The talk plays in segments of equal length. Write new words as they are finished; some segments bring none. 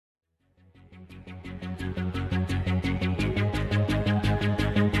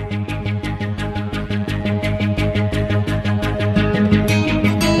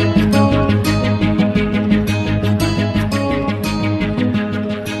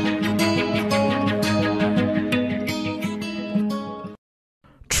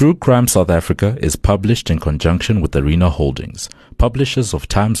True Crime South Africa is published in conjunction with Arena Holdings, publishers of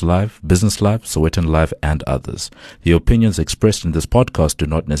Times Live, Business Live, Sowetan Live, and others. The opinions expressed in this podcast do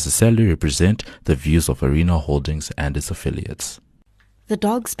not necessarily represent the views of Arena Holdings and its affiliates. The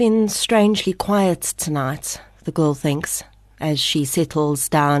dog's been strangely quiet tonight, the girl thinks, as she settles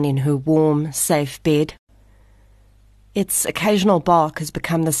down in her warm, safe bed. Its occasional bark has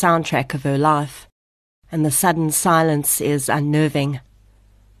become the soundtrack of her life, and the sudden silence is unnerving.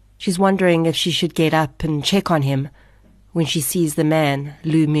 She's wondering if she should get up and check on him when she sees the man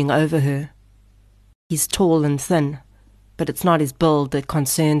looming over her. He's tall and thin, but it's not his build that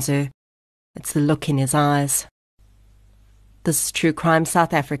concerns her. It's the look in his eyes. This is True Crime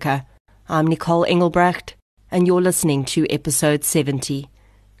South Africa. I'm Nicole Engelbrecht, and you're listening to episode 70,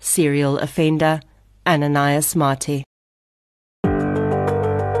 Serial Offender Ananias Mate.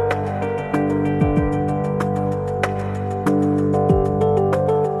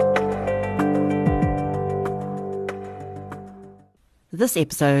 This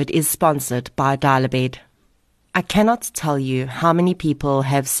episode is sponsored by Dial-A-Bed. I cannot tell you how many people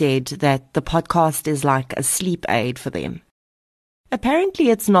have said that the podcast is like a sleep aid for them. Apparently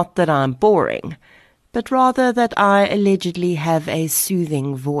it's not that I'm boring, but rather that I allegedly have a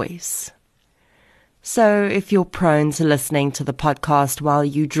soothing voice. So if you're prone to listening to the podcast while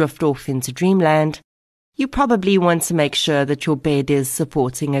you drift off into dreamland, you probably want to make sure that your bed is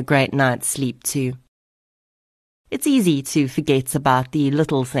supporting a great night's sleep too. It's easy to forget about the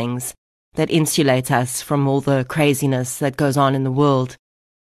little things that insulate us from all the craziness that goes on in the world.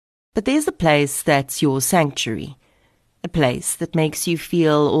 But there's a place that's your sanctuary, a place that makes you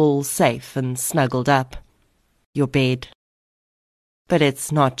feel all safe and snuggled up. Your bed. But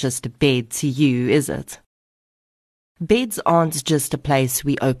it's not just a bed to you, is it? Beds aren't just a place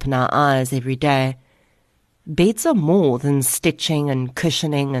we open our eyes every day. Beds are more than stitching and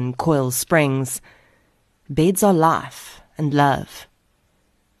cushioning and coil springs. Beds are life and love.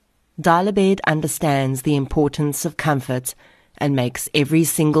 Dial-A-Bed understands the importance of comfort and makes every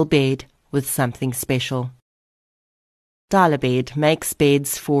single bed with something special. Dial-A-Bed makes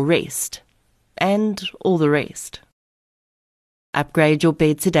beds for rest and all the rest. Upgrade your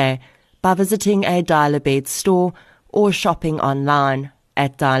bed today by visiting a Dial-A-Bed store or shopping online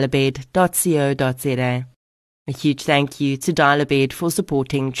at dialabed.co.za. A huge thank you to Dial-A-Bed for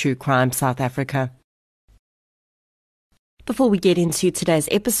supporting True Crime South Africa. Before we get into today's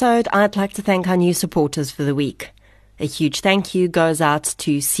episode, I'd like to thank our new supporters for the week. A huge thank you goes out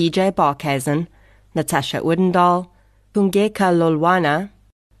to CJ Barkhuizen, Natasha Oudendal, Pungeka Lolwana,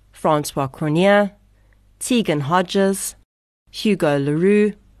 Francois Cronier, Tegan Hodges, Hugo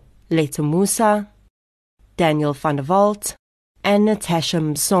Leroux, Leta Musa, Daniel van der Walt, and Natasha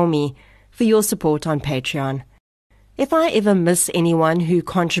Msomi for your support on Patreon. If I ever miss anyone who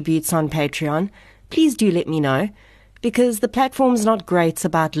contributes on Patreon, please do let me know, because the platform's not great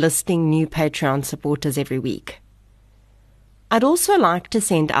about listing new Patreon supporters every week. I'd also like to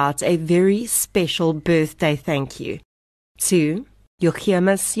send out a very special birthday thank you to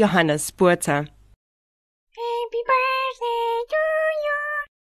Jochemus Johannes Botha. Happy birthday to you.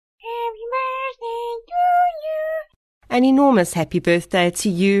 Happy birthday to you. An enormous happy birthday to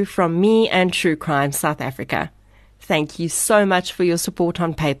you from me and True Crime South Africa. Thank you so much for your support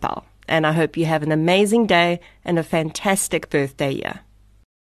on PayPal, and I hope you have an amazing day and a fantastic birthday year.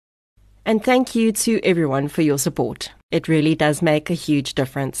 And thank you to everyone for your support. It really does make a huge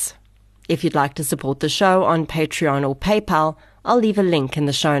difference. If you'd like to support the show on Patreon or PayPal, I'll leave a link in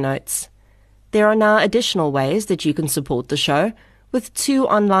the show notes. There are now additional ways that you can support the show, with 2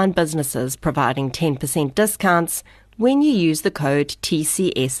 online businesses providing 10% discounts when you use the code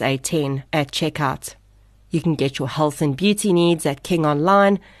TCSA10 at checkout. You can get your health and beauty needs at King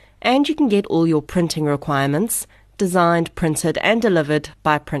Online, and you can get all your printing requirements designed, printed, and delivered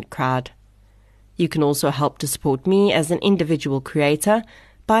by PrintCrowd. You can also help to support me as an individual creator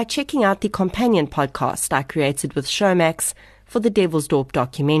by checking out the companion podcast I created with Showmax for the Devilsdorp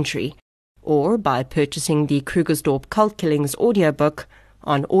documentary, or by purchasing the Krugersdorp Cult Killings audiobook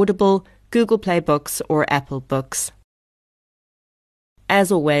on Audible, Google Play Books, or Apple Books.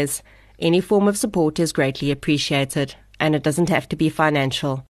 As always, any form of support is greatly appreciated, and it doesn't have to be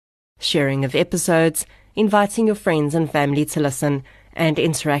financial. Sharing of episodes, inviting your friends and family to listen, and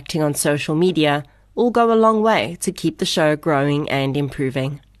interacting on social media all go a long way to keep the show growing and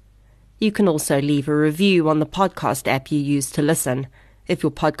improving. You can also leave a review on the podcast app you use to listen. If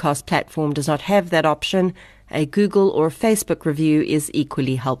your podcast platform does not have that option, a Google or Facebook review is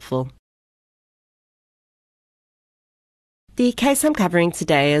equally helpful. The case I'm covering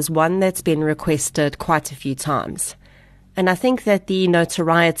today is one that's been requested quite a few times. And I think that the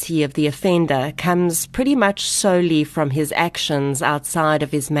notoriety of the offender comes pretty much solely from his actions outside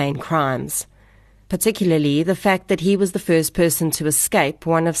of his main crimes, particularly the fact that he was the first person to escape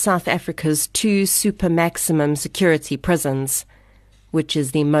one of South Africa's 2 super maximum security prisons, which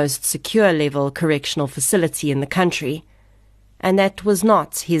is the most secure level correctional facility in the country, and that was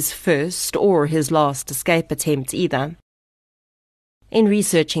not his first or his last escape attempt either. In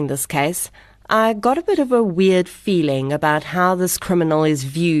researching this case, I got a bit of a weird feeling about how this criminal is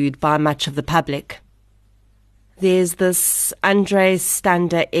viewed by much of the public. There's this André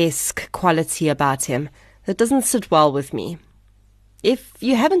Stander-esque quality about him that doesn't sit well with me. If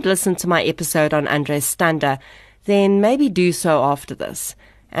you haven't listened to my episode on André Stander, then maybe do so after this,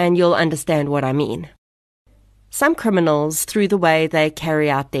 and you'll understand what I mean. Some criminals, through the way they carry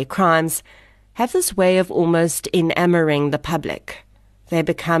out their crimes, have this way of almost enamoring the public. They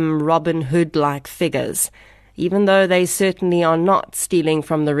become Robin Hood-like figures, even though they certainly are not stealing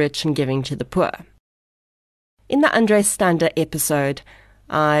from the rich and giving to the poor. In the André Stander episode,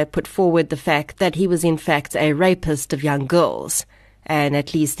 I put forward the fact that he was in fact a rapist of young girls, and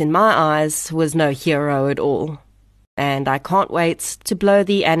at least in my eyes was no hero at all. And I can't wait to blow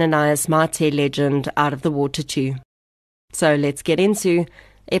the Ananias Mate legend out of the water too. So let's get into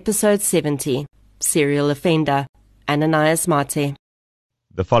episode 70, Serial Offender, Ananias Mate.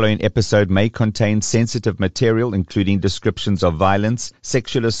 The following episode may contain sensitive material including descriptions of violence,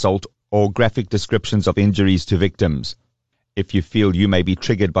 sexual assault, or graphic descriptions of injuries to victims. If you feel you may be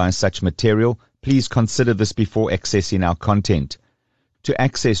triggered by such material, please consider this before accessing our content. To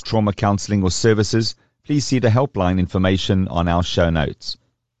access trauma counseling or services, please see the helpline information on our show notes.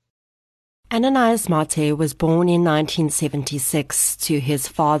 Ananias Mate was born in 1976 to his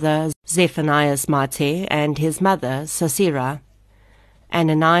father Zephanias Mate and his mother Sasira.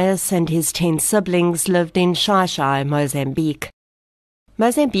 Ananias and his 10 siblings lived in Xai-Xai, Mozambique.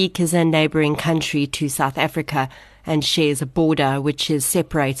 Mozambique is a neighbouring country to South Africa and shares a border which is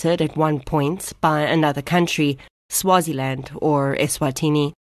separated at one point by another country, Swaziland or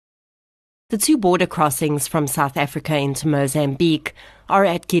Eswatini. The 2 border crossings from South Africa into Mozambique are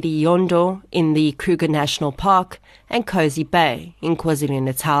at Giriondo in the Kruger National Park and Cozy Bay in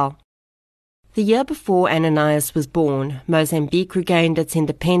KwaZulu-Natal. The year before Ananias was born, Mozambique regained its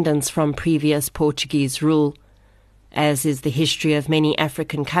independence from previous Portuguese rule. As is the history of many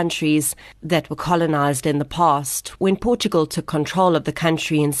African countries that were colonized in the past, when Portugal took control of the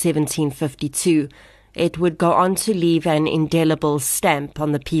country in 1752, it would go on to leave an indelible stamp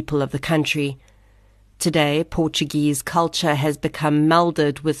on the people of the country. Today, Portuguese culture has become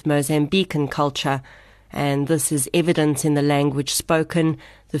melded with Mozambican culture, and this is evident in the language spoken,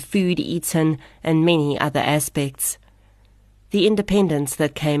 the food eaten, and many other aspects. The independence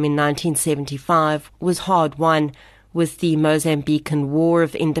that came in 1975 was hard won, with the Mozambican War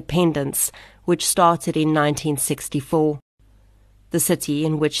of Independence, which started in 1964. The city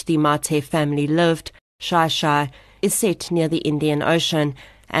in which the Mate family lived, Xai-Xai, is set near the Indian Ocean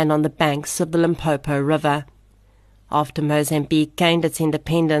and on the banks of the Limpopo River. After Mozambique gained its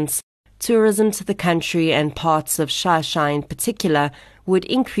independence, tourism to the country and parts of Xai-Xai in particular would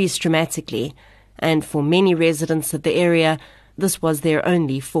increase dramatically, and for many residents of the area, this was their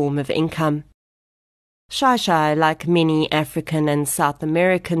only form of income. Xai-Xai, like many African and South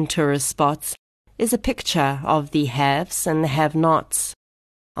American tourist spots, is a picture of the haves and the have-nots.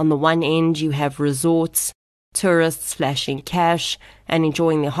 On the one end you have resorts, tourists flashing cash and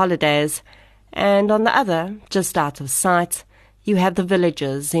enjoying their holidays, and on the other, just out of sight, you have the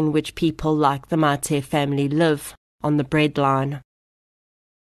villages in which people like the Mate family live, on the breadline.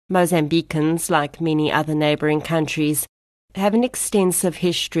 Mozambicans, like many other neighbouring countries, have an extensive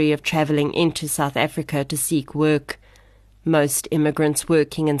history of travelling into South Africa to seek work. Most immigrants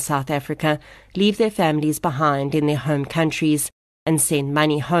working in South Africa leave their families behind in their home countries and send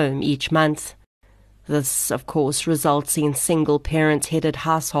money home each month. This, of course, results in single-parent-headed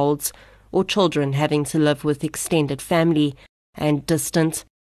households or children having to live with extended family and distant,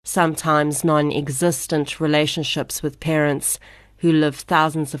 sometimes non-existent relationships with parents who live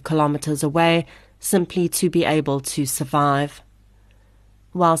thousands of kilometres away simply to be able to survive.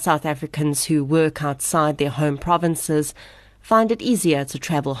 While South Africans who work outside their home provinces find it easier to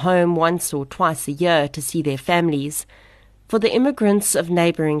travel home once or twice a year to see their families, for the immigrants of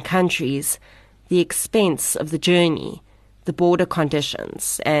neighbouring countries, the expense of the journey, the border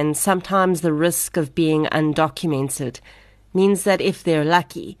conditions, and sometimes the risk of being undocumented means that if they're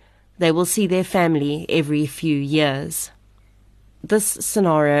lucky, they will see their family every few years. This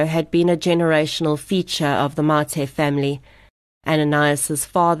scenario had been a generational feature of the Mate family. Ananias's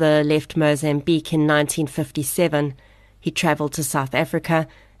father left Mozambique in 1957. He travelled to South Africa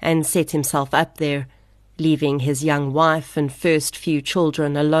and set himself up there, leaving his young wife and first few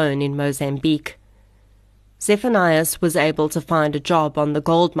children alone in Mozambique. Zephanias was able to find a job on the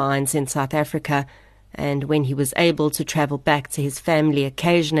gold mines in South Africa, and when he was able to travel back to his family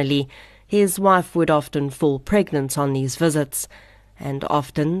occasionally, his wife would often fall pregnant on these visits, and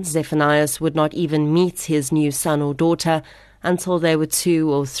often Zephanias would not even meet his new son or daughter until they were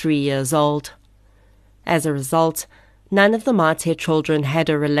 2 or 3 years old. As a result, none of the Mate children had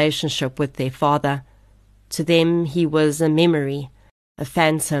a relationship with their father. To them he was a memory, a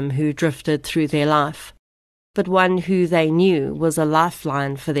phantom who drifted through their life, but one who they knew was a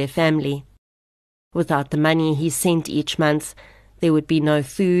lifeline for their family. Without the money he sent each month, there would be no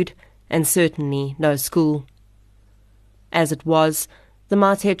food and certainly no school. As it was, the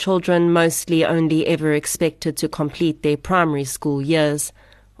Mate children mostly only ever expected to complete their primary school years,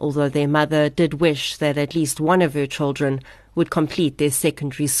 although their mother did wish that at least one of her children would complete their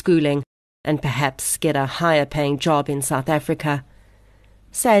secondary schooling and perhaps get a higher-paying job in South Africa.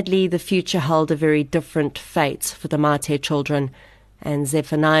 Sadly, the future held a very different fate for the Mate children, and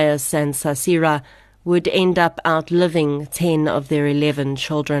Zephanias and Sasira would end up outliving 10 of their 11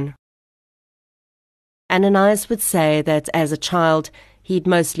 children. Ananias would say that as a child, he'd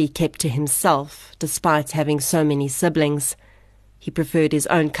mostly kept to himself, despite having so many siblings. He preferred his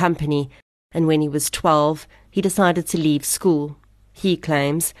own company, and when he was 12, he decided to leave school. He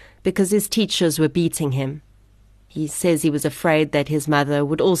claims because his teachers were beating him. He says he was afraid that his mother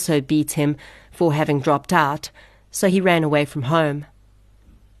would also beat him for having dropped out, so he ran away from home.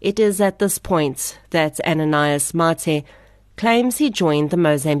 It is at this point that Ananias Mate claims he joined the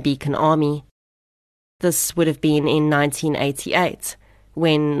Mozambican army. This would have been in 1988,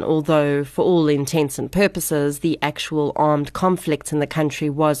 when, although for all intents and purposes the actual armed conflict in the country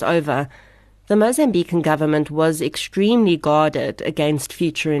was over, the Mozambican government was extremely guarded against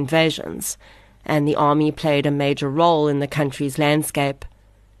future invasions, and the army played a major role in the country's landscape.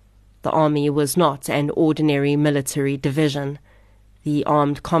 The army was not an ordinary military division. The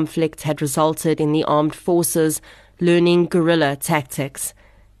armed conflict had resulted in the armed forces learning guerrilla tactics,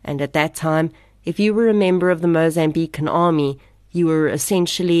 and at that time, if you were a member of the Mozambican army, you were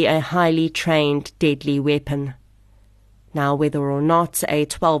essentially a highly trained, deadly weapon. Now, whether or not a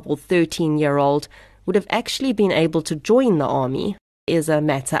 12 or 13-year-old would have actually been able to join the army is a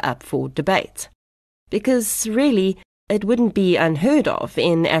matter up for debate. Because, really, it wouldn't be unheard of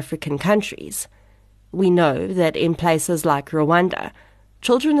in African countries. We know that in places like Rwanda,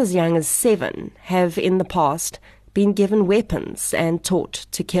 children as young as 7 have in the past been given weapons and taught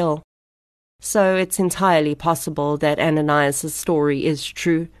to kill. So it's entirely possible that Ananias' story is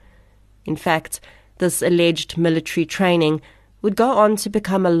true. In fact, this alleged military training would go on to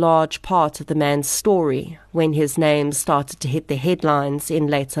become a large part of the man's story when his name started to hit the headlines in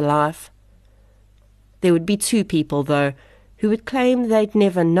later life. There would be 2 people, though, who would claim they'd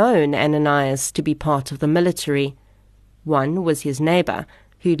never known Ananias to be part of the military. One was his neighbour,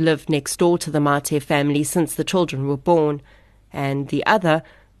 who'd lived next door to the Mate family since the children were born, and the other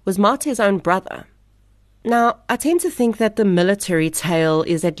was Mate's own brother. Now, I tend to think that the military tale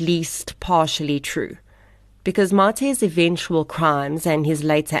is at least partially true, because Mate's eventual crimes and his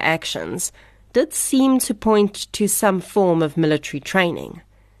later actions did seem to point to some form of military training.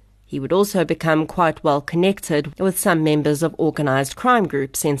 He would also become quite well connected with some members of organised crime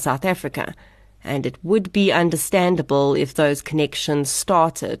groups in South Africa, and it would be understandable if those connections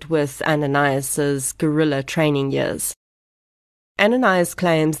started with Ananias's guerrilla training years. Ananias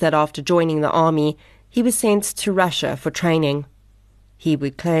claims that after joining the army, he was sent to Russia for training. He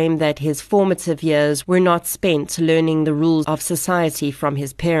would claim that his formative years were not spent learning the rules of society from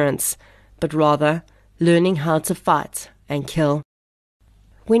his parents, but rather learning how to fight and kill.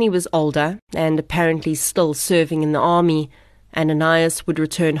 When he was older, and apparently still serving in the army, Ananias would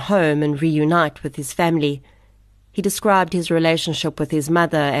return home and reunite with his family. He described his relationship with his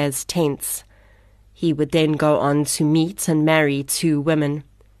mother as tense. He would then go on to meet and marry 2 women,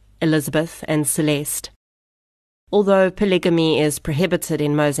 Elizabeth and Celeste. Although polygamy is prohibited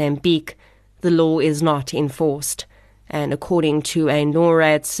in Mozambique, the law is not enforced, and according to a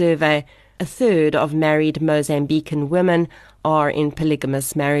NORAD survey, 1/3 of married Mozambican women are in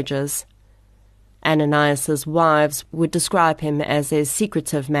polygamous marriages. Ananias's wives would describe him as a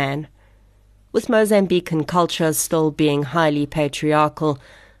secretive man. With Mozambican culture still being highly patriarchal,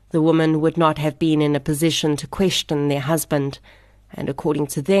 the woman would not have been in a position to question their husband, and according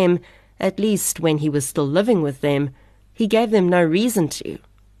to them, at least when he was still living with them, he gave them no reason to.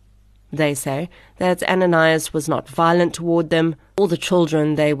 They say that Ananias was not violent toward them or the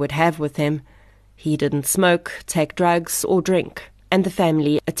children they would have with him. He didn't smoke, take drugs, or drink, and the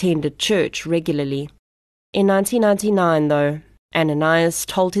family attended church regularly. In 1999, though, Ananias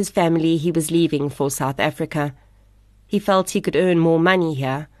told his family he was leaving for South Africa. He felt he could earn more money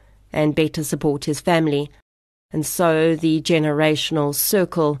here and better support his family, and so the generational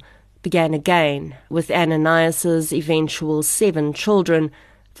circle began again, with Ananias's eventual 7 children,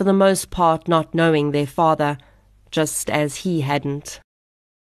 for the most part not knowing their father, just as he hadn't.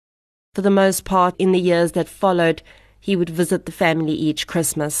 For the most part, in the years that followed, he would visit the family each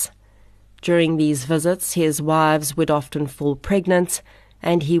Christmas. During these visits, his wives would often fall pregnant,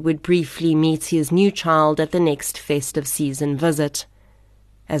 and he would briefly meet his new child at the next festive season visit.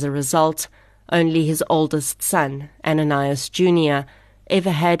 As a result, only his oldest son, Ananias Jr.,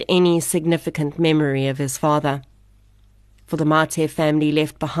 ever had any significant memory of his father. For the Mate family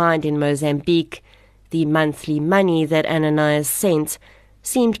left behind in Mozambique, the monthly money that Ananias sent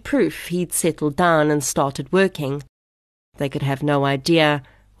seemed proof he'd settled down and started working. They could have no idea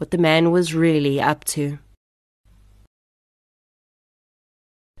what the man was really up to.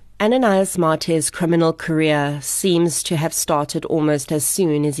 Ananias Mate's criminal career seems to have started almost as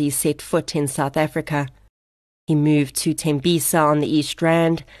soon as he set foot in South Africa. He moved to Tembisa on the East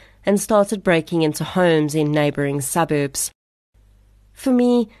Rand and started breaking into homes in neighbouring suburbs. For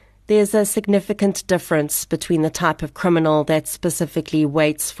me, there's a significant difference between the type of criminal that specifically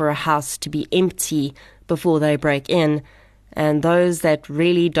waits for a house to be empty before they break in, and those that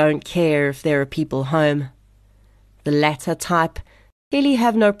really don't care if there are people home. The latter type really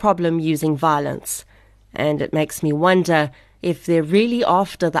have no problem using violence, and it makes me wonder if they're really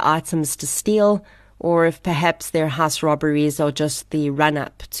after the items to steal, or if perhaps their house robberies are just the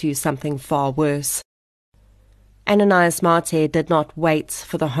run-up to something far worse. Ananias Mate did not wait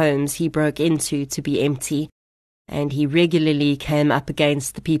for the homes he broke into to be empty, and he regularly came up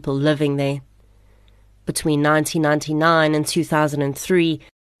against the people living there. Between 1999 and 2003,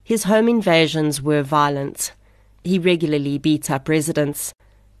 his home invasions were violent. He regularly beat up residents,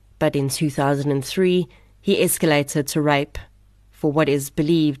 but in 2003, he escalated to rape, for what is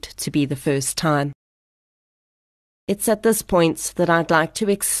believed to be the first time. It's at this point that I'd like to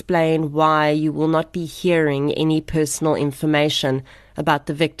explain why you will not be hearing any personal information about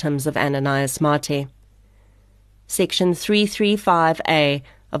the victims of Ananias Mate. Section 335A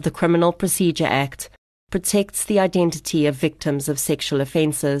of the Criminal Procedure Act protects the identity of victims of sexual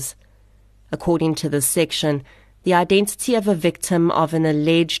offences. According to this section, the identity of a victim of an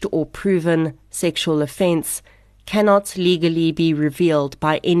alleged or proven sexual offence cannot legally be revealed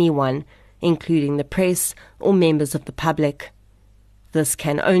by anyone, including the press or members of the public. This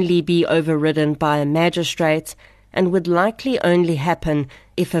can only be overridden by a magistrate and would likely only happen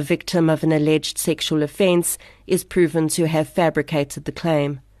if a victim of an alleged sexual offence is proven to have fabricated the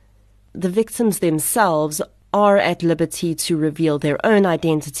claim. The victims themselves are at liberty to reveal their own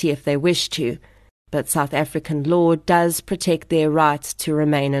identity if they wish to, but South African law does protect their right to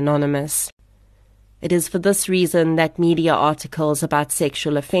remain anonymous. It is for this reason that media articles about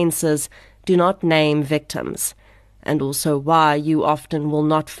sexual offences do not name victims, and also why you often will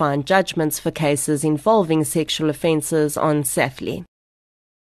not find judgments for cases involving sexual offences on SAFLI.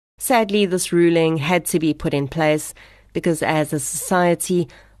 Sadly, this ruling had to be put in place because as a society,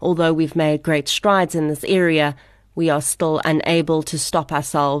 although we've made great strides in this area, we are still unable to stop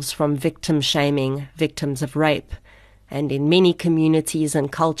ourselves from victim-shaming victims of rape, and in many communities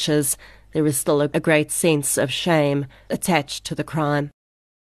and cultures, there is still a great sense of shame attached to the crime.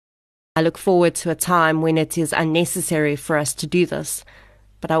 I look forward to a time when it is unnecessary for us to do this,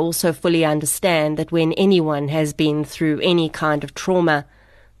 but I also fully understand that when anyone has been through any kind of trauma,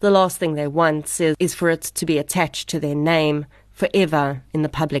 the last thing they want is for it to be attached to their name forever in the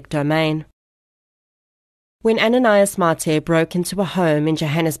public domain. When Ananias Mate broke into a home in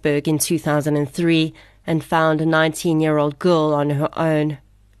Johannesburg in 2003 and found a 19-year-old girl on her own,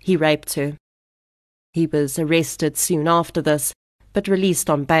 he raped her. He was arrested soon after this, but released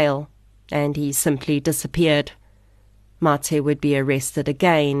on bail, and he simply disappeared. Mate would be arrested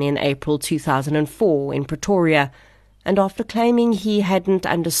again in April 2004 in Pretoria, and after claiming he hadn't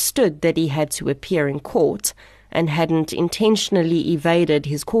understood that he had to appear in court and hadn't intentionally evaded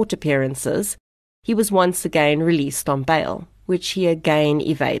his court appearances, he was once again released on bail, which he again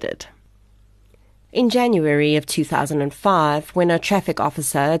evaded. In January of 2005, when a traffic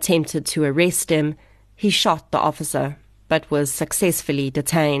officer attempted to arrest him, he shot the officer, but was successfully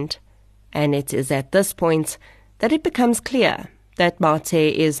detained. And it is at this point that it becomes clear that Mate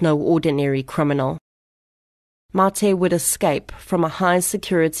is no ordinary criminal. Mate would escape from a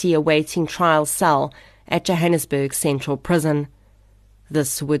high-security awaiting trial cell at Johannesburg Central Prison.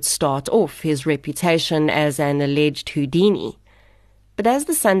 This would start off his reputation as an alleged Houdini. But as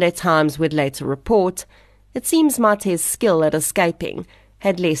the Sunday Times would later report, it seems Mate's skill at escaping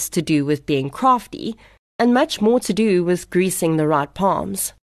had less to do with being crafty and much more to do with greasing the right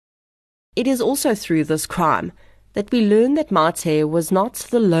palms. It is also through this crime that we learn that Mate was not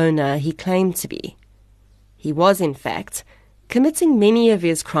the loner he claimed to be. He was, in fact, committing many of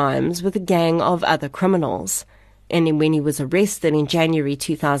his crimes with a gang of other criminals, and when he was arrested in January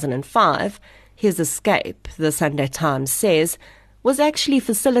 2005, his escape, the Sunday Times says, was actually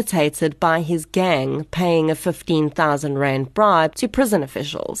facilitated by his gang paying a 15,000 rand bribe to prison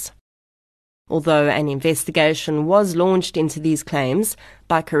officials. Although an investigation was launched into these claims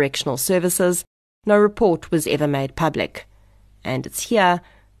by correctional services, no report was ever made public. And it's here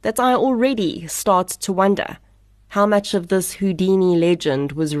that I already start to wonder how much of this Houdini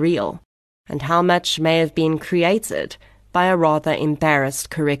legend was real, and how much may have been created by a rather embarrassed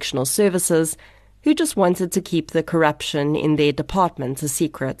correctional services who just wanted to keep the corruption in their department a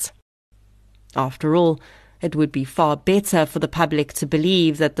secret. After all, it would be far better for the public to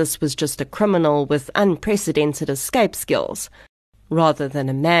believe that this was just a criminal with unprecedented escape skills, rather than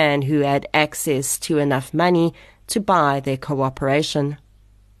a man who had access to enough money to buy their cooperation.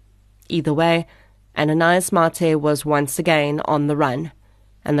 Either way, Ananias Mate was once again on the run,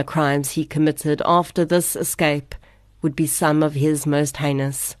 and the crimes he committed after this escape would be some of his most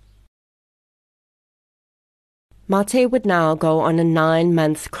heinous. Mate would now go on a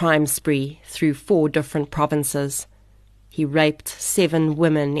 9-month crime spree through 4 different provinces. He raped 7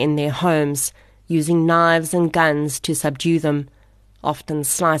 women in their homes, using knives and guns to subdue them, often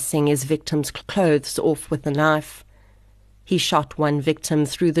slicing his victims' clothes off with a knife. He shot one victim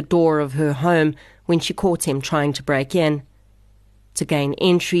through the door of her home when she caught him trying to break in. To gain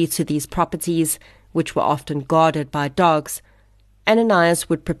entry to these properties, which were often guarded by dogs, Ananias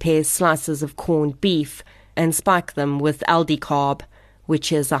would prepare slices of corned beef and spike them with aldicarb,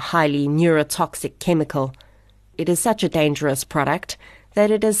 which is a highly neurotoxic chemical. It is such a dangerous product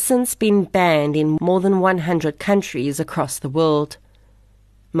that it has since been banned in more than 100 countries across the world.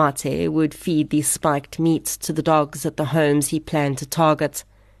 Mate would feed the spiked meat to the dogs at the homes he planned to target.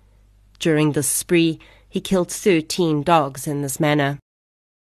 During this spree, he killed 13 dogs in this manner.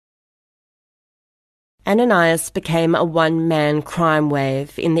 Ananias became a one-man crime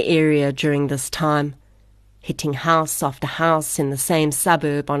wave in the area during this time, hitting house after house in the same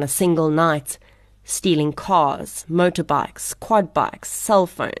suburb on a single night, stealing cars, motorbikes, quad bikes, cell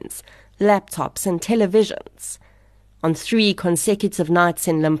phones, laptops and televisions. On 3 consecutive nights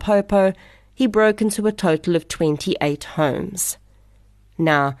in Limpopo, he broke into a total of 28 homes.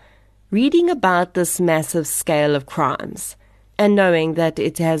 Now, reading about this massive scale of crimes, and knowing that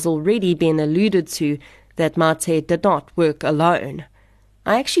it has already been alluded to that Mate did not work alone,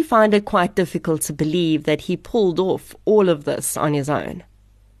 I actually find it quite difficult to believe that he pulled off all of this on his own.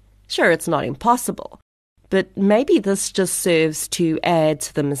 Sure, it's not impossible, but maybe this just serves to add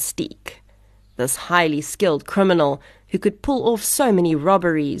to the mystique. This highly skilled criminal who could pull off so many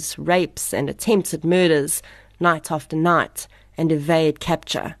robberies, rapes, and attempted murders night after night and evade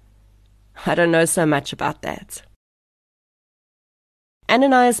capture. I don't know so much about that.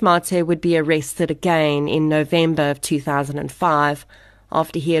 Ananias Mate would be arrested again in November of 2005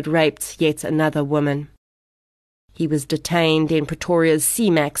 after he had raped yet another woman. He was detained in Pretoria's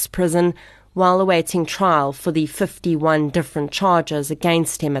CMAX prison while awaiting trial for the 51 different charges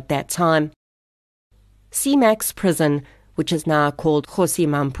against him at that time. CMAX prison, which is now called Kgosi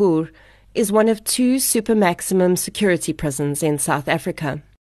Mampur, is one of 2 super maximum security prisons in South Africa.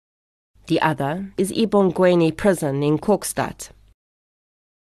 The other is Ibongweni prison in Kokstad.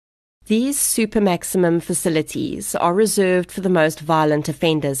 These super maximum facilities are reserved for the most violent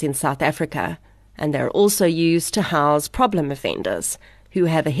offenders in South Africa, and they're also used to house problem offenders who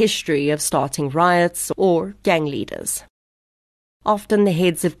have a history of starting riots or gang leaders. Often the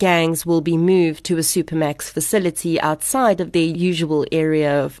heads of gangs will be moved to a supermax facility outside of their usual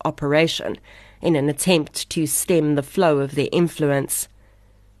area of operation in an attempt to stem the flow of their influence.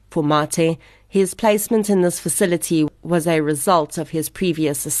 For Mate, his placement in this facility was a result of his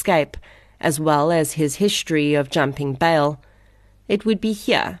previous escape, as well as his history of jumping bail. It would be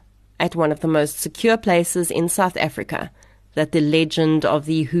here, at one of the most secure places in South Africa, that the legend of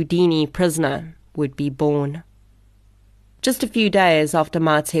the Houdini prisoner would be born. Just a few days after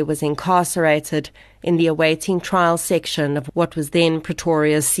Mate was incarcerated in the awaiting trial section of what was then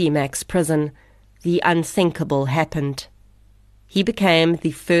Pretoria's CMAX prison, the unthinkable happened. He became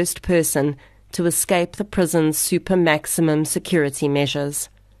the first person to escape the prison's super maximum security measures.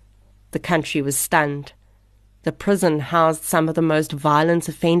 The country was stunned. The prison housed some of the most violent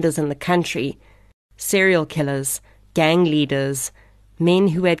offenders in the country: serial killers, gang leaders, men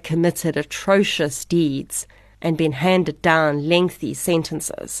who had committed atrocious deeds and been handed down lengthy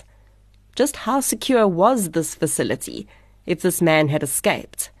sentences. Just how secure was this facility if this man had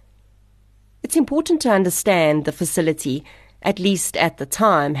escaped? It's important to understand the facility, at least at the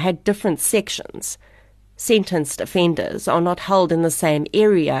time, had different sections. Sentenced offenders are not held in the same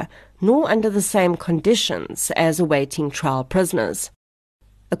area nor under the same conditions as awaiting trial prisoners.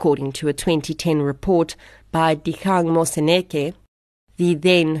 According to a 2010 report by Dikgang Moseneke, the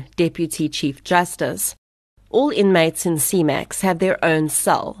then Deputy Chief Justice, all inmates in CMAX have their own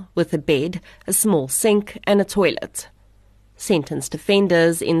cell with a bed, a small sink and a toilet. Sentenced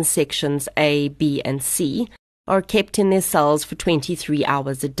offenders in sections A, B and C are kept in their cells for 23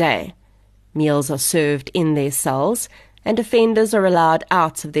 hours a day. Meals are served in their cells, and offenders are allowed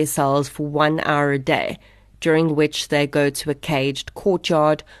out of their cells for 1 hour a day, during which they go to a caged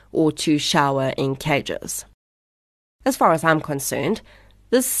courtyard or to shower in cages. As far as I'm concerned,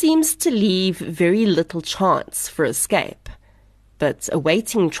 this seems to leave very little chance for escape. But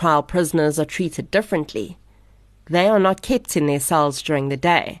awaiting trial prisoners are treated differently. They are not kept in their cells during the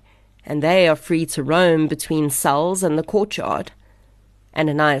day, and they are free to roam between cells and the courtyard.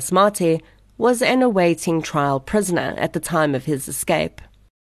 Ananias Mate was an awaiting trial prisoner at the time of his escape.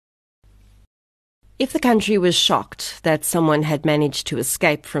 If the country was shocked that someone had managed to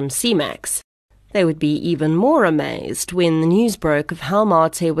escape from CMAX, they would be even more amazed when the news broke of how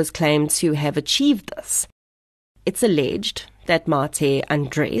Mate was claimed to have achieved this. It's alleged that Mate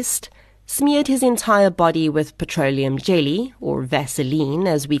undressed, smeared his entire body with petroleum jelly, or Vaseline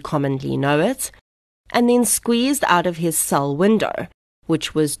as we commonly know it, and then squeezed out of his cell window,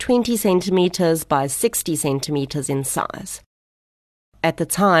 which was 20 centimeters by 60 centimeters in size. At the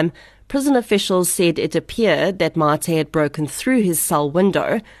time, prison officials said it appeared that Mate had broken through his cell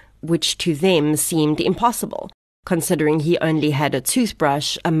window, which to them seemed impossible, considering he only had a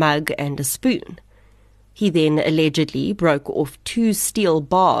toothbrush, a mug and a spoon. He then allegedly broke off 2 steel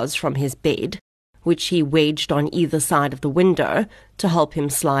bars from his bed, which he wedged on either side of the window to help him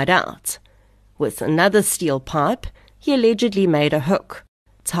slide out. With another steel pipe, he allegedly made a hook,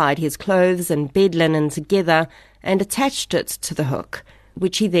 tied his clothes and bed linen together and attached it to the hook,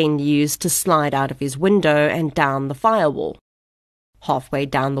 which he then used to slide out of his window and down the firewall. Halfway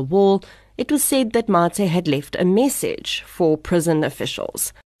down the wall, it was said that Mate had left a message for prison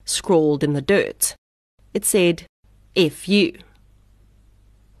officials, scrawled in the dirt. It said, "F you."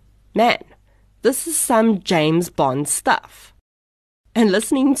 Man, this is some James Bond stuff. And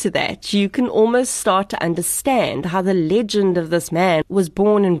listening to that, you can almost start to understand how the legend of this man was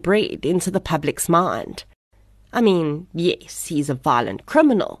born and bred into the public's mind. I mean, yes, he's a violent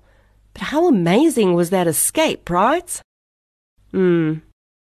criminal, but how amazing was that escape, right?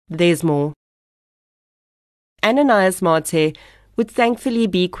 There's more. Ananias Mate would thankfully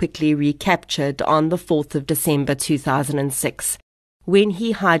be quickly recaptured on the 4th of December 2006, when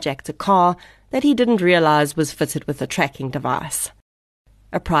he hijacked a car that he didn't realize was fitted with a tracking device.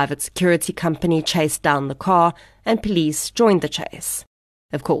 A private security company chased down the car, and police joined the chase.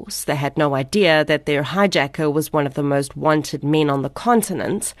 Of course, they had no idea that their hijacker was one of the most wanted men on the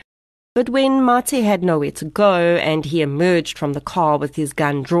continent, but when Mate had nowhere to go and he emerged from the car with his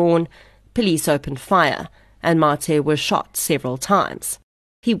gun drawn, police opened fire, and Mate was shot several times.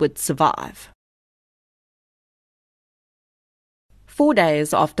 He would survive. 4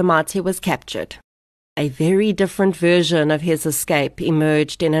 days after Mate was captured, a very different version of his escape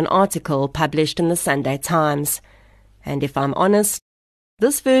emerged in an article published in the Sunday Times. And if I'm honest,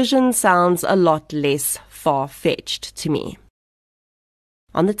 this version sounds a lot less far-fetched to me.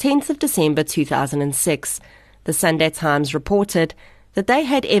 On the 10th of December 2006, the Sunday Times reported that they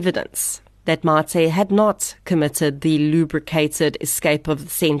had evidence that Mate had not committed the lubricated escape of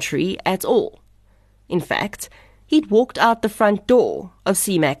the century at all. In fact, he'd walked out the front door of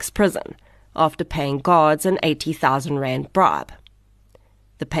CMAX prison after paying guards an 80,000 rand bribe.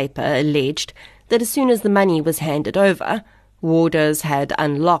 The paper alleged that as soon as the money was handed over, warders had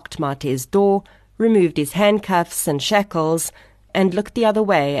unlocked Mate's door, removed his handcuffs and shackles, and looked the other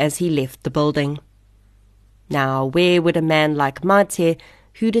way as he left the building. Now, where would a man like Mate,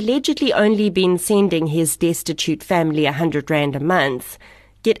 who'd allegedly only been sending his destitute family 100 rand a month,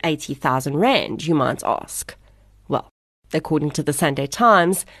 get 80,000 rand, you might ask? Well, according to the Sunday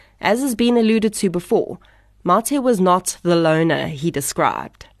Times, as has been alluded to before, Mate was not the loner he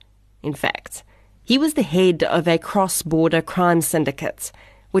described. In fact, he was the head of a cross-border crime syndicate,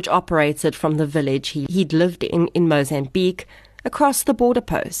 which operated from the village he'd lived in Mozambique across the border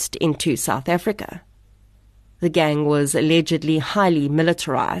post into South Africa. The gang was allegedly highly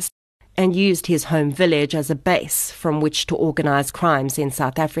militarized and used his home village as a base from which to organize crimes in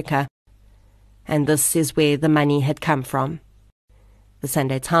South Africa. And this is where the money had come from. The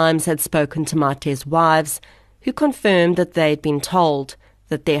Sunday Times had spoken to Mate's wives, who confirmed that they had been told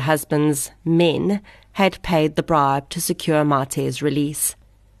that their husbands' men had paid the bribe to secure Mate's release.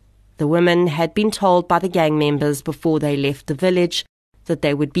 The women had been told by the gang members before they left the village that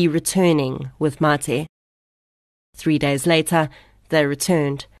they would be returning with Mate. 3 days later, they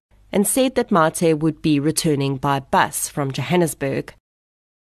returned and said that Mate would be returning by bus from Johannesburg.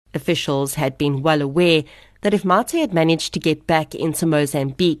 Officials had been well aware that if Mate had managed to get back into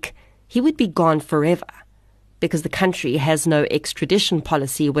Mozambique, he would be gone forever, because the country has no extradition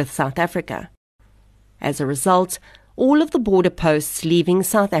policy with South Africa. As a result, all of the border posts leaving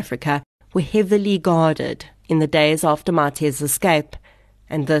South Africa were heavily guarded in the days after Mate's escape,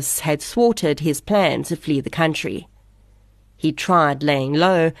 and this had thwarted his plan to flee the country. He tried laying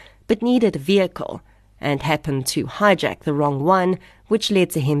low, but needed a vehicle, and happened to hijack the wrong one, which led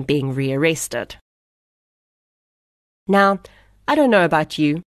to him being rearrested. Now, I don't know about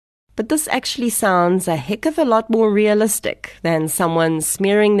you, but this actually sounds a heck of a lot more realistic than someone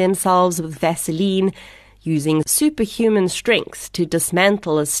smearing themselves with Vaseline, using superhuman strength to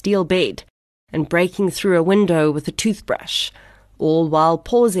dismantle a steel bed, and breaking through a window with a toothbrush, all while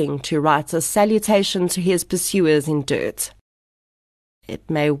pausing to write a salutation to his pursuers in dirt. It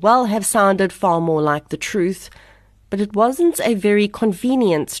may well have sounded far more like the truth, but it wasn't a very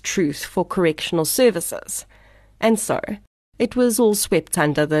convenient truth for correctional services, and so it was all swept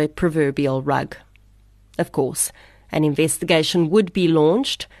under the proverbial rug. Of course, an investigation would be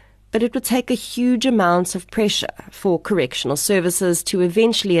launched, but it would take a huge amount of pressure for correctional services to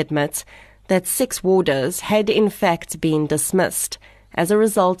eventually admit that 6 warders had in fact been dismissed as a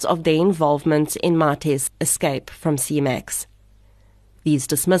result of their involvement in Mate's escape from CMAX. These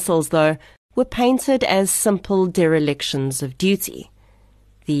dismissals, though, were painted as simple derelictions of duty.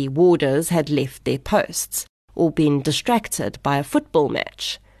 The warders had left their posts, or been distracted by a football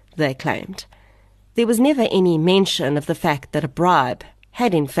match, they claimed. There was never any mention of the fact that a bribe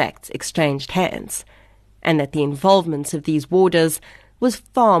had in fact exchanged hands, and that the involvement of these warders was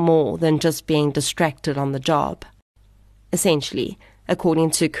far more than just being distracted on the job. Essentially, according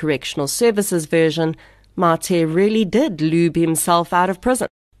to Correctional Services version, Mate really did lube himself out of prison.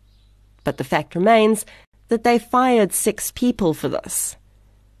 But the fact remains that they fired 6 people for this.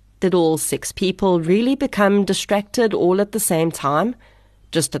 Did all 6 people really become distracted all at the same time,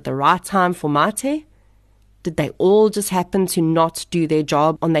 just at the right time for Mate? Did they all just happen to not do their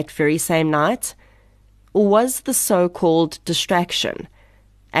job on that very same night? Or was the so-called distraction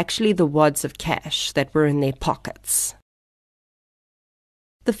actually the wads of cash that were in their pockets?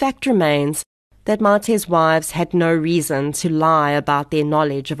 The fact remains that Mate's wives had no reason to lie about their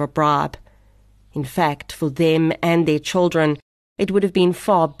knowledge of a bribe. In fact, for them and their children, it would have been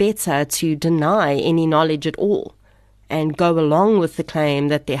far better to deny any knowledge at all, and go along with the claim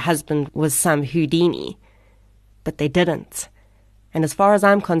that their husband was some Houdini. But they didn't. And as far as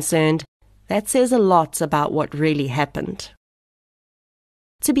I'm concerned, that says a lot about what really happened.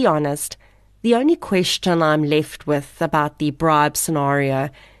 To be honest, the only question I'm left with about the bribe scenario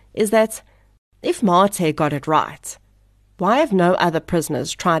is that if Mate got it right, why have no other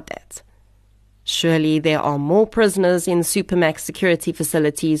prisoners tried that? Surely there are more prisoners in Supermax security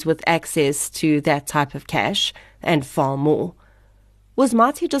facilities with access to that type of cash, and far more. Was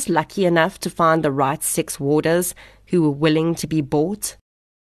Mate just lucky enough to find the right 6 warders who were willing to be bought?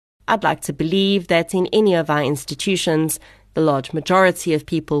 I'd like to believe that in any of our institutions, the large majority of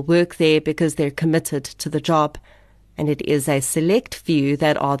people work there because they're committed to the job, and it is a select few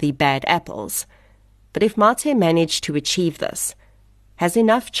that are the bad apples. But if Mate managed to achieve this, has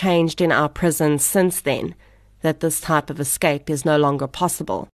enough changed in our prisons since then that this type of escape is no longer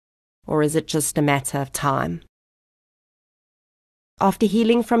possible, or is it just a matter of time? After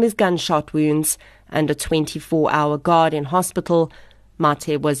healing from his gunshot wounds and a 24-hour guard in hospital,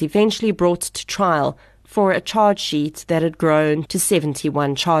 Mate was eventually brought to trial for a charge sheet that had grown to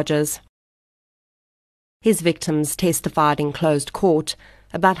 71 charges. His victims testified in closed court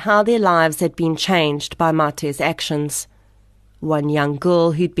about how their lives had been changed by Mate's actions. One young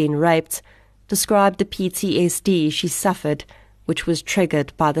girl who'd been raped described the PTSD she suffered, which was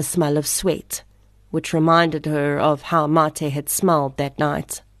triggered by the smell of sweat, which reminded her of how Mate had smelled that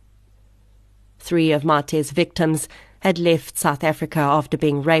night. 3 of Mate's victims had left South Africa after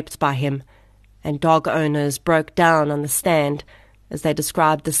being raped by him, and dog owners broke down on the stand as they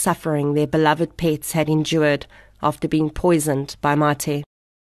described the suffering their beloved pets had endured after being poisoned by Mate.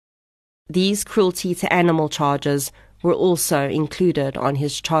 These cruelty to animal charges were also included on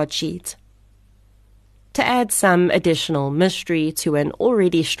his charge sheet. To add some additional mystery to an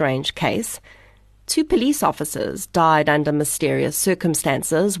already strange case, 2 police officers died under mysterious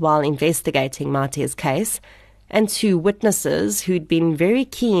circumstances while investigating Mate's case, and 2 witnesses who'd been very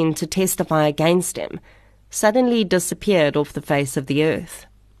keen to testify against him suddenly disappeared off the face of the earth.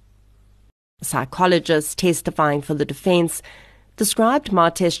 A psychologist testifying for the defense described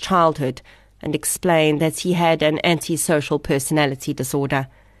Mate's childhood and explained that he had an antisocial personality disorder.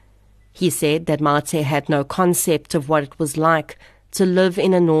 He said that Mate had no concept of what it was like to live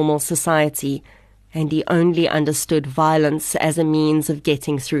in a normal society, and he only understood violence as a means of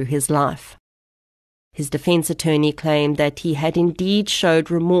getting through his life. His defense attorney claimed that he had indeed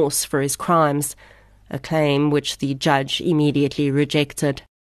showed remorse for his crimes, a claim which the judge immediately rejected.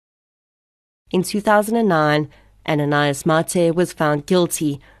 In 2009, Ananias Mate was found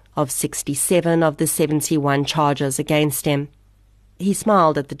guilty of 67 of the 71 charges against him. He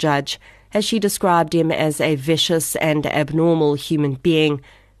smiled at the judge as she described him as a vicious and abnormal human being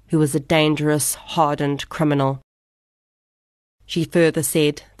who was a dangerous, hardened criminal. She further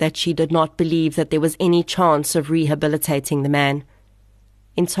said that she did not believe that there was any chance of rehabilitating the man.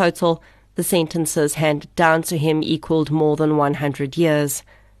 In total, the sentences handed down to him equaled more than 100 years,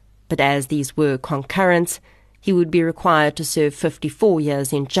 but as these were concurrent, he would be required to serve 54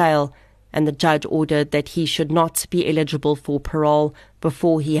 years in jail, and the judge ordered that he should not be eligible for parole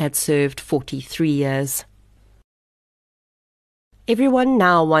before he had served 43 years. Everyone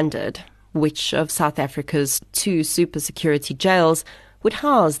now wondered which of South Africa's 2 super security jails would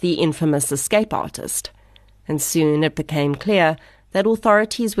house the infamous escape artist, and soon it became clear that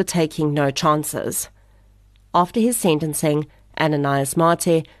authorities were taking no chances. After his sentencing, Ananias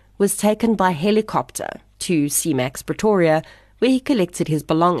Mate was taken by helicopter to CMAX Pretoria, where he collected his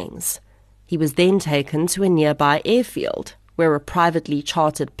belongings. He was then taken to a nearby airfield, where a privately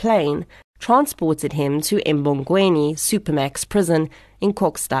chartered plane transported him to Embongweni Supermax prison in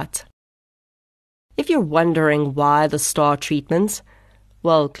Kokstad. If you're wondering why the star treatment,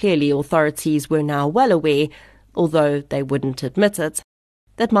 well, clearly authorities were now well aware, although they wouldn't admit it,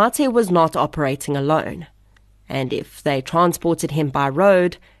 that Mate was not operating alone. And if they transported him by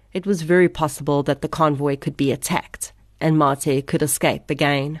road, it was very possible that the convoy could be attacked, and Mate could escape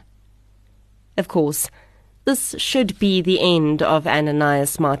again. Of course, this should be the end of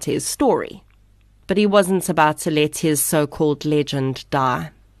Ananias Mate's story, but he wasn't about to let his so-called legend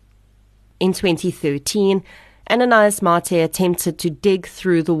die. In 2013, Ananias Mate attempted to dig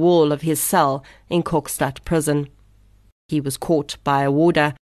through the wall of his cell in Kokstad prison. He was caught by a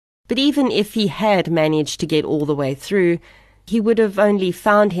warder, but even if he had managed to get all the way through, he would have only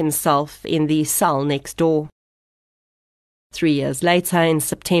found himself in the cell next door. 3 years later, in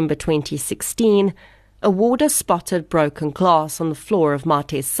September 2016, a warder spotted broken glass on the floor of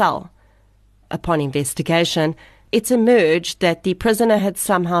Mate's cell. Upon investigation, it emerged that the prisoner had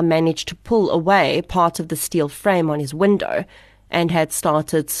somehow managed to pull away part of the steel frame on his window and had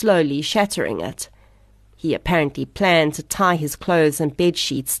started slowly shattering it. He apparently planned to tie his clothes and bed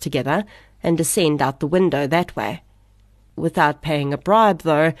sheets together and descend out the window that way. Without paying a bribe,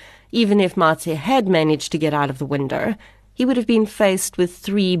 though, even if Mate had managed to get out of the window, he would have been faced with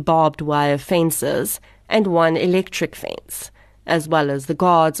 3 barbed wire fences and 1 electric fence, as well as the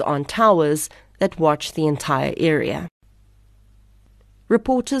guards on towers that watch the entire area.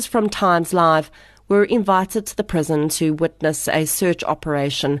 Reporters from Times Live were invited to the prison to witness a search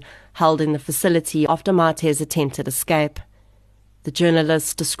operation held in the facility after Mate's attempted escape. The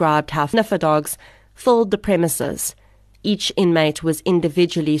journalists described how sniffer dogs filled the premises. Each inmate was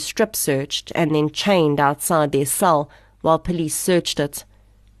individually strip-searched and then chained outside their cell while police searched it.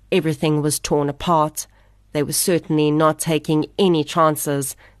 Everything was torn apart. They were certainly not taking any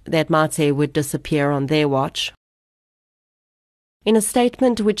chances that Mate would disappear on their watch. In a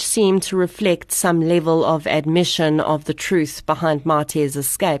statement which seemed to reflect some level of admission of the truth behind Mate's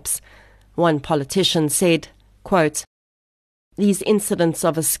escapes, one politician said, quote, "These incidents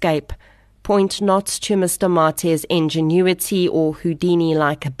of escape point not to Mr. Mate's ingenuity or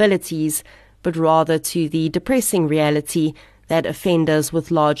Houdini-like abilities, but rather to the depressing reality that offenders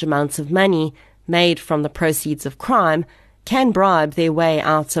with large amounts of money made from the proceeds of crime can bribe their way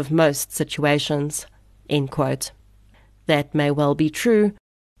out of most situations." End quote. That may well be true,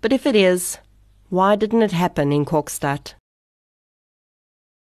 but if it is, why didn't it happen in Kokstad?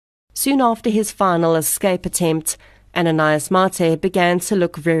 Soon after his final escape attempt, Ananias Mate began to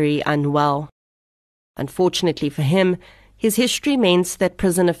look very unwell. Unfortunately for him, his history meant that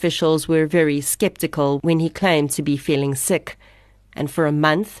prison officials were very skeptical when he claimed to be feeling sick, and for a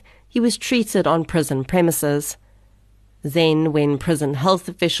month He was treated on prison premises. Then, when prison health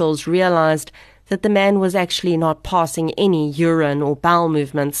officials realized that the man was actually not passing any urine or bowel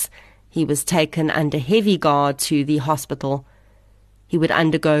movements, he was taken under heavy guard to the hospital. He would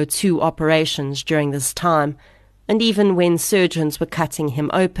undergo 2 operations during this time, and even when surgeons were cutting him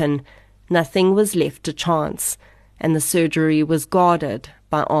open, nothing was left to chance, and the surgery was guarded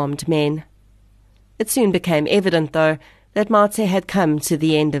by armed men. It soon became evident, though, that Mate had come to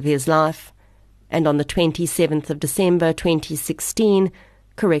the end of his life, and on the 27th of December 2016,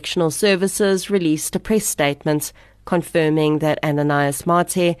 Correctional Services released a press statement confirming that Ananias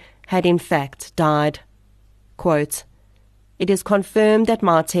Mate had in fact died. Quote, "It is confirmed that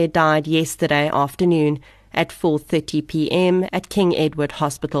Mate died yesterday afternoon at 4:30 p.m. at King Edward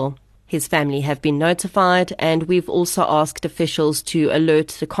Hospital. His family have been notified, and we've also asked officials to alert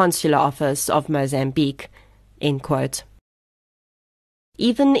the Consular Office of Mozambique." End quote.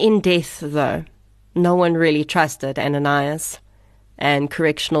 Even in death, though, no one really trusted Ananias, and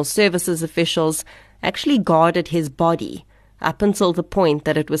Correctional Services officials actually guarded his body up until the point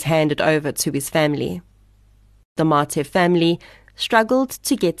that it was handed over to his family. The Mate family struggled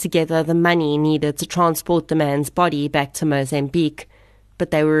to get together the money needed to transport the man's body back to Mozambique, but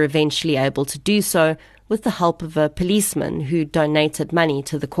they were eventually able to do so with the help of a policeman who donated money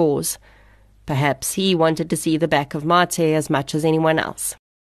to the cause. Perhaps he wanted to see the back of Mate as much as anyone else.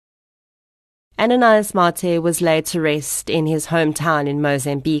 Ananias Mate was laid to rest in his hometown in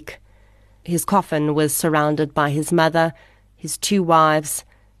Mozambique. His coffin was surrounded by his mother, his 2 wives,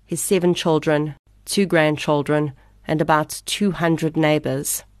 his 7 children, 2 grandchildren, and about 200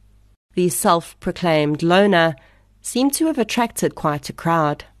 neighbours. The self-proclaimed loner seemed to have attracted quite a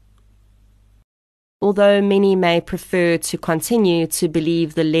crowd. Although many may prefer to continue to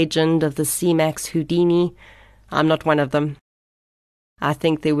believe the legend of the C-Max Houdini, I'm not one of them. I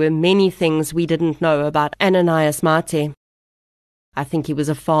think there were many things we didn't know about Ananias Mate. I think he was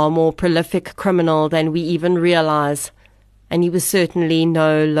a far more prolific criminal than we even realize, and he was certainly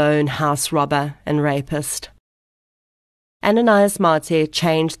no lone house robber and rapist. Ananias Mate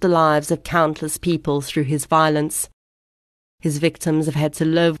changed the lives of countless people through his violence. His victims have had to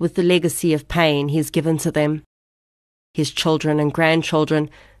live with the legacy of pain he's given to them. His children and grandchildren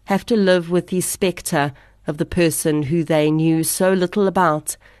have to live with the spectre of the person who they knew so little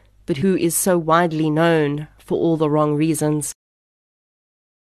about, but who is so widely known for all the wrong reasons.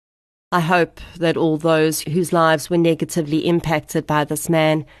 I hope that all those whose lives were negatively impacted by this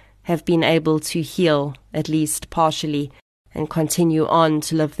man have been able to heal, at least partially, and continue on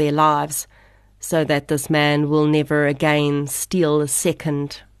to live their lives, so that this man will never again steal a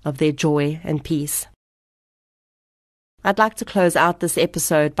second of their joy and peace. I'd like to close out this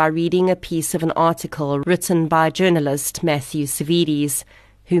episode by reading a piece of an article written by journalist Matthew Savides,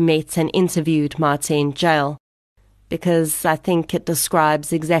 who met and interviewed Mate in jail, because I think it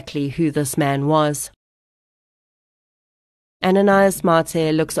describes exactly who this man was. Ananias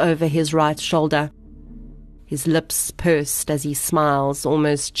Mate looks over his right shoulder, his lips pursed as he smiles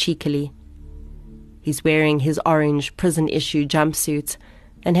almost cheekily. He's wearing his orange prison-issue jumpsuit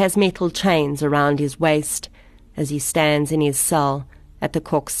and has metal chains around his waist as he stands in his cell at the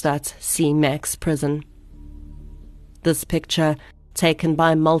Kokstad C-Max prison. This picture, taken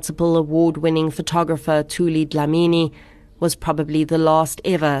by multiple award-winning photographer Thuli Dlamini, was probably the last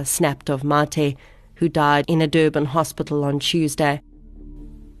ever snapped of Mate, who died in a Durban hospital on Tuesday.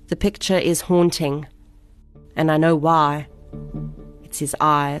 The picture is haunting, and I know why. It's his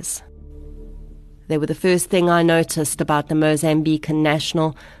eyes. They were the first thing I noticed about the Mozambican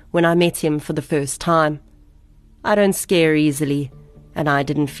national when I met him for the first time. I don't scare easily, and I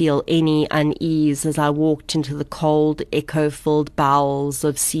didn't feel any unease as I walked into the cold, echo-filled bowels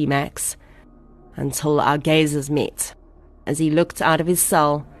of C-Max, until our gazes met, as he looked out of his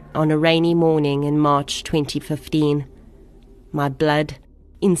cell on a rainy morning in March 2015. My blood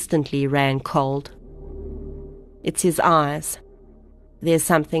instantly ran cold. It's his eyes. There's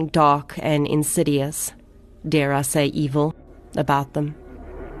something dark and insidious, dare I say evil, about them.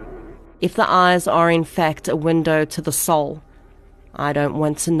 If the eyes are in fact a window to the soul, I don't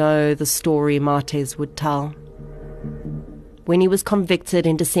want to know the story Mates would tell. When he was convicted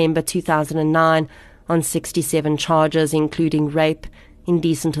in December 2009 on 67 charges including rape,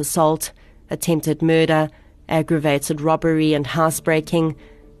 indecent assault, attempted murder, aggravated robbery and housebreaking,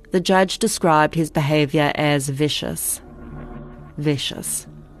 the judge described his behavior as vicious. Vicious.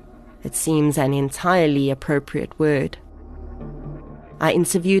 It seems an entirely appropriate word. I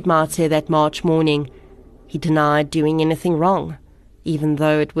interviewed Mate that March morning. He denied doing anything wrong, even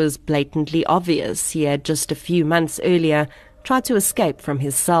though it was blatantly obvious he had just a few months earlier tried to escape from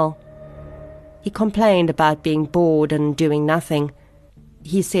his cell. He complained about being bored and doing nothing.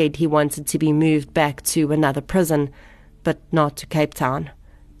 He said he wanted to be moved back to another prison, but not to Cape Town.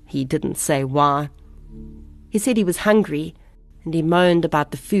 He didn't say why. He said he was hungry, and he moaned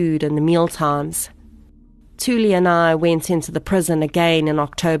about the food and the meal times. Thuli and I went into the prison again in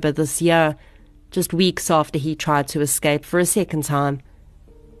October this year, just weeks after he tried to escape for a second time.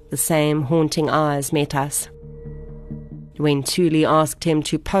 The same haunting eyes met us. When Thuli asked him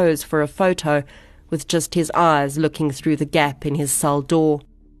to pose for a photo with just his eyes looking through the gap in his cell door,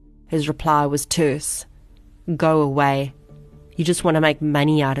 his reply was terse. "Go away. You just want to make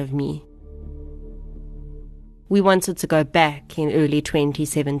money out of me." We wanted to go back in early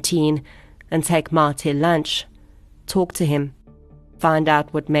 2017 and take Mate lunch, talk to him, find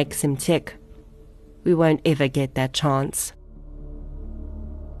out what makes him tick. We won't ever get that chance.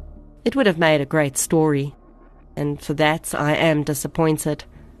 It would have made a great story, and for that I am disappointed.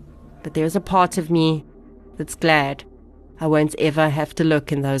 But there's a part of me that's glad I won't ever have to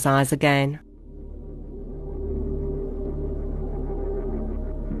look in those eyes again.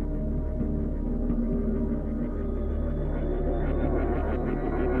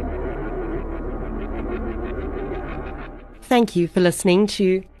 Thank you for listening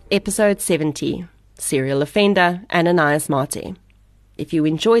to episode 70, Serial Offender Ananias Mate. If you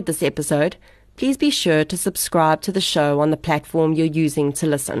enjoyed this episode, please be sure to subscribe to the show on the platform you're using to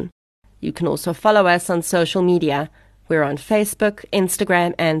listen. You can also follow us on social media. We're on Facebook,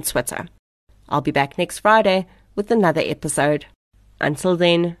 Instagram, and Twitter. I'll be back next Friday with another episode. Until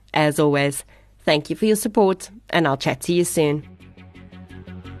then, as always, thank you for your support, and I'll chat to you soon.